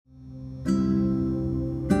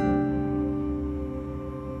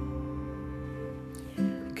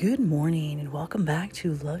Good morning and welcome back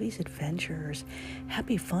to Lovey's Adventures.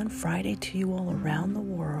 Happy Fun Friday to you all around the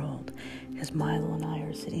world as Milo and I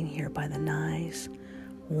are sitting here by the nice,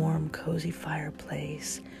 warm, cozy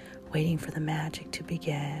fireplace waiting for the magic to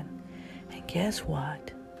begin. And guess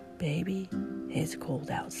what? Baby, it's cold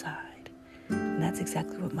outside. And that's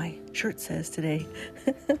exactly what my shirt says today.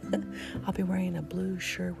 I'll be wearing a blue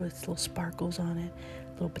shirt with little sparkles on it,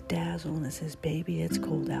 a little bedazzle, and it says, "Baby, it's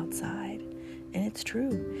cold outside." And it's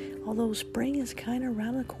true. Although spring is kind of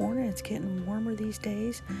around the corner, it's getting warmer these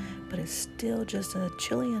days, but it's still just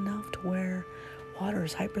chilly enough to where water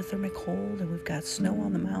is hyperthermic cold, and we've got snow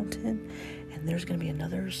on the mountain, and there's going to be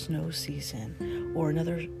another snow season or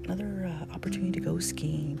another opportunity to go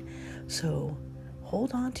skiing. So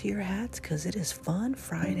hold on to your hats because it is Fun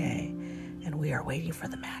Friday, and we are waiting for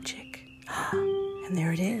the magic. And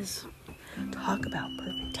there it is. Talk about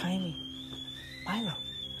perfect timing. Milo,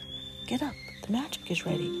 get up. The magic is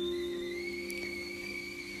ready.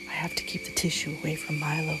 I have to keep the tissue away from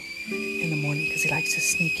Milo in the morning because he likes to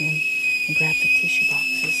sneak in and grab the tissue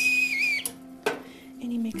boxes.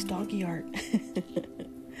 And he makes doggy art.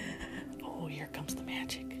 Oh, here comes the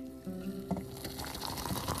magic.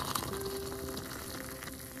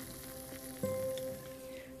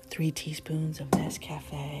 Three teaspoons of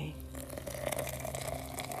Nescafe.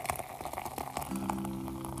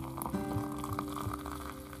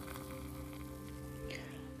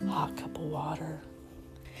 Hot cup of water.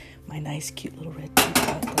 My nice cute little red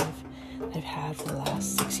teapot that I've had for the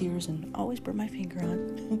last 6 years and always burn my finger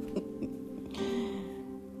on.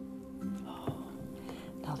 Oh,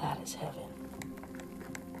 now that is heaven.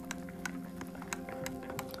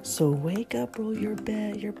 So wake up, roll your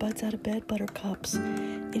butts out of bed, buttercups.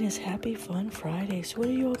 It is Happy Fun Friday. So what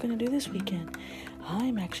are you all going to do this weekend?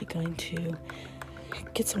 I'm actually going to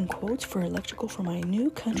get some quotes for electrical for my new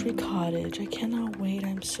country cottage. I cannot wait.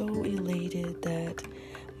 I'm so elated that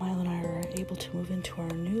Milo and I are able to move into our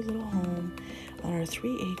new little home on our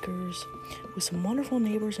 3 acres with some wonderful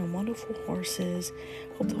neighbors and wonderful horses.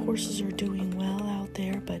 Hope the horses are doing well out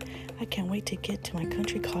there, but I can't wait to get to my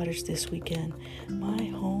country cottage this weekend. My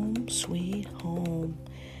home, sweet home.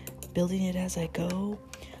 Building it as I go.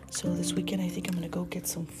 So this weekend I think I'm going to go get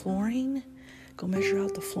some flooring. Go measure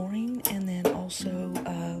out the flooring and then also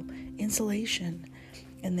insulation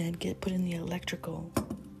and then put in the electrical.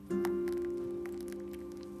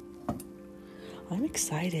 I'm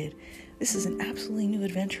excited. This is an absolutely new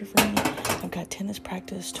adventure for me. I've got tennis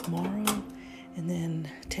practice tomorrow and then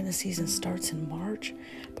tennis season starts in March.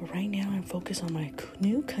 But right now I'm focused on my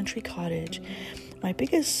new country cottage. My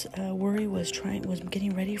biggest worry was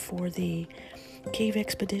getting ready for the cave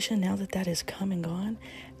expedition. Now that is come and gone,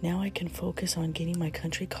 now I can focus on getting my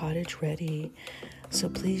country cottage ready. So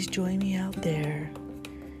please join me out there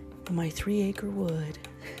in my 3-acre wood,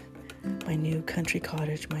 my new country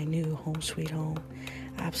cottage, my new home sweet home.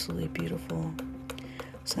 Absolutely beautiful.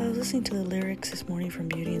 So I was listening to the lyrics this morning from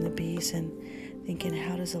Beauty and the Beast and thinking,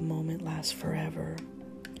 how does a moment last forever?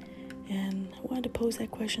 And I wanted to pose that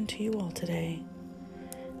question to you all today.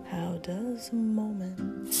 How does a moment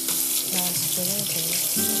last forever?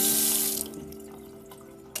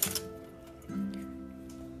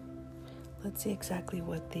 Let's see exactly I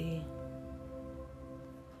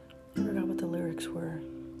forgot what the lyrics were.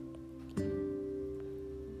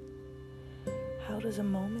 How does a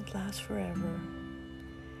moment last forever?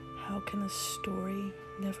 How can a story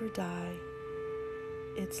never die?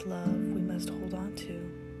 It's love we must hold on to.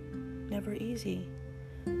 Never easy,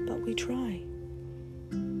 but we try.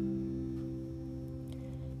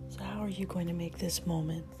 So how are you going to make this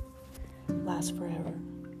moment last forever?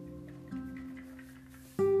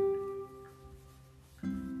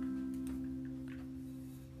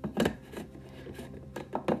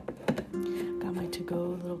 Got my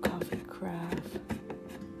to-go little coffee carafe.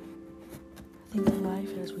 I think of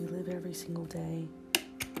life as we live every single day.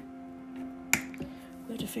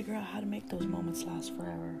 We have to figure out how to make those moments last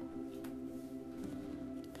forever.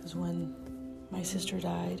 Because when my sister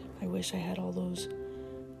died, I wish I had all those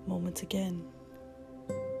moments again.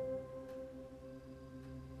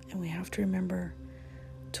 And we have to remember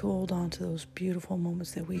to hold on to those beautiful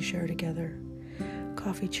moments that we share together.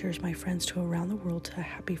 Coffee cheers, my friends, to around the world to a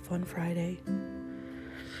Happy Fun Friday.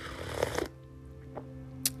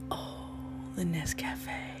 Oh, the Nescafe.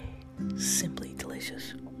 Simply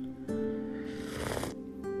delicious.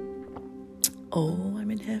 Oh, I'm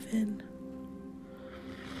in heaven.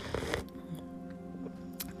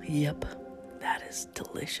 Yep, that is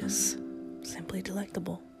delicious. Simply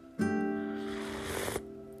delectable.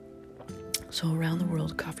 So around the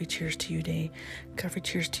world, coffee cheers to you today. Coffee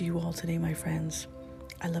cheers to you all today, my friends.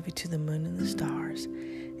 I love you to the moon and the stars.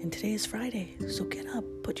 And today is Friday, so get up,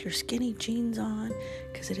 put your skinny jeans on,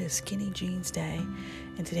 because it is Skinny Jeans Day.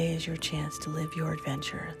 And today is your chance to live your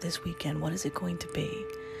adventure. This weekend, what is it going to be?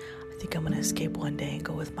 I think I'm going to escape one day and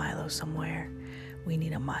go with Milo somewhere. We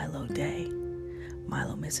need a Milo day.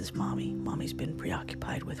 Milo misses Mommy. Mommy's been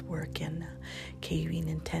preoccupied with work and caving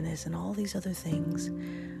and tennis and all these other things.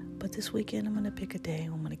 But this weekend, I'm going to pick a day.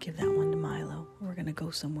 I'm going to give that one to Milo. We're going to go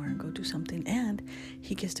somewhere and go do something. And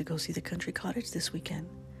he gets to go see the country cottage this weekend.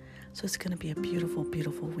 So it's going to be a beautiful,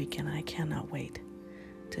 beautiful weekend. I cannot wait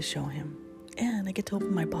to show him. And I get to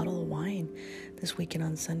open my bottle of wine this weekend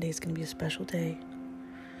on Sunday. It's going to be a special day.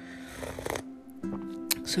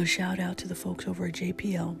 So shout out to the folks over at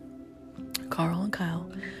JPL, Carl and Kyle,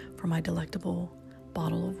 for my delectable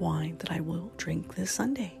bottle of wine that I will drink this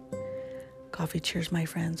Sunday. Coffee cheers, my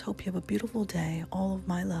friends. Hope you have a beautiful day. All of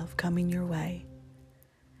my love coming your way.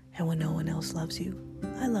 And when no one else loves you,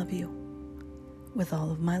 I love you. With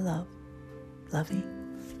all of my love, Lovey.